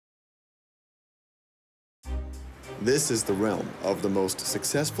This is the realm of the most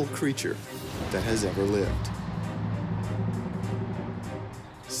successful creature that has ever lived.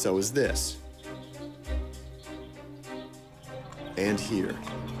 So is this. And here.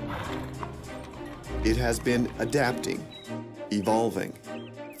 It has been adapting, evolving,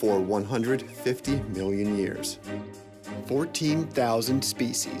 for 150 million years. 14,000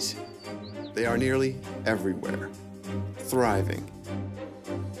 species. They are nearly everywhere, thriving.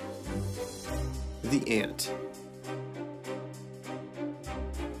 The ant.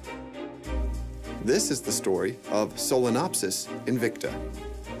 This is the story of Solenopsis invicta.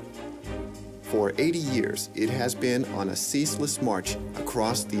 For 80 years, it has been on a ceaseless march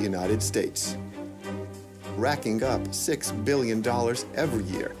across the United States, racking up $6 billion every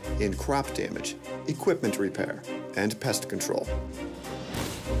year in crop damage, equipment repair, and pest control,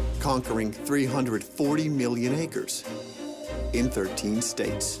 conquering 340 million acres in 13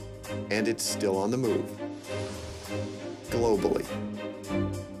 states, and it's still on the move, globally.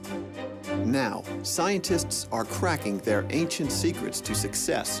 Now, scientists are cracking their ancient secrets to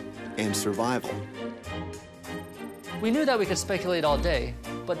success and survival. We knew that we could speculate all day,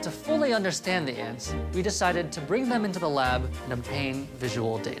 but to fully understand the ants, we decided to bring them into the lab and obtain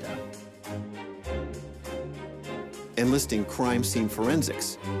visual data. Enlisting crime scene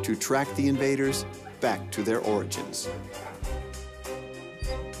forensics to track the invaders back to their origins.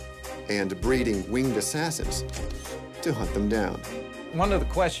 And breeding winged assassins to hunt them down. One of the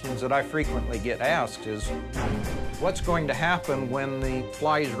questions that I frequently get asked is, what's going to happen when the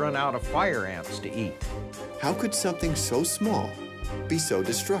flies run out of fire ants to eat? How could something so small be so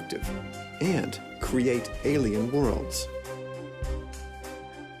destructive and create alien worlds?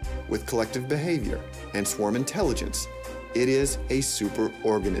 With collective behavior and swarm intelligence, it is a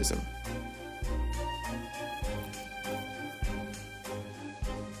superorganism.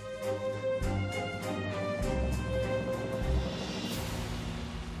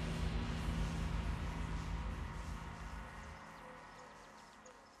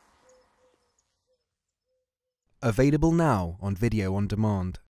 Available now on video on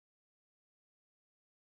demand.